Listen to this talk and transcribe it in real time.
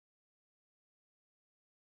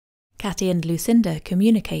Kati and Lucinda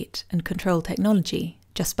communicate and control technology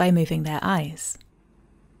just by moving their eyes,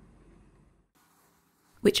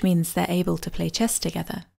 which means they're able to play chess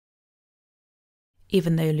together,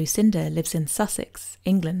 even though Lucinda lives in Sussex,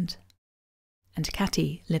 England, and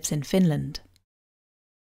Kati lives in Finland.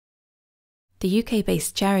 The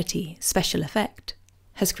UK-based charity Special Effect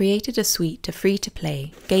has created a suite of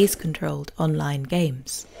free-to-play, gaze-controlled online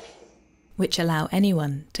games, which allow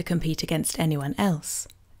anyone to compete against anyone else,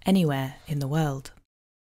 anywhere in the world.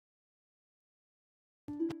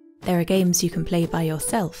 There are games you can play by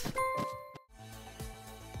yourself,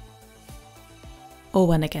 or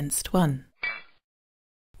one against one,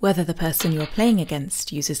 whether the person you're playing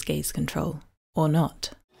against uses gaze control or not.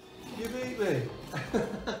 You beat me!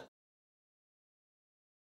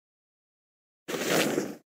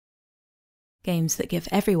 Games that give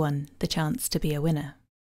everyone the chance to be a winner.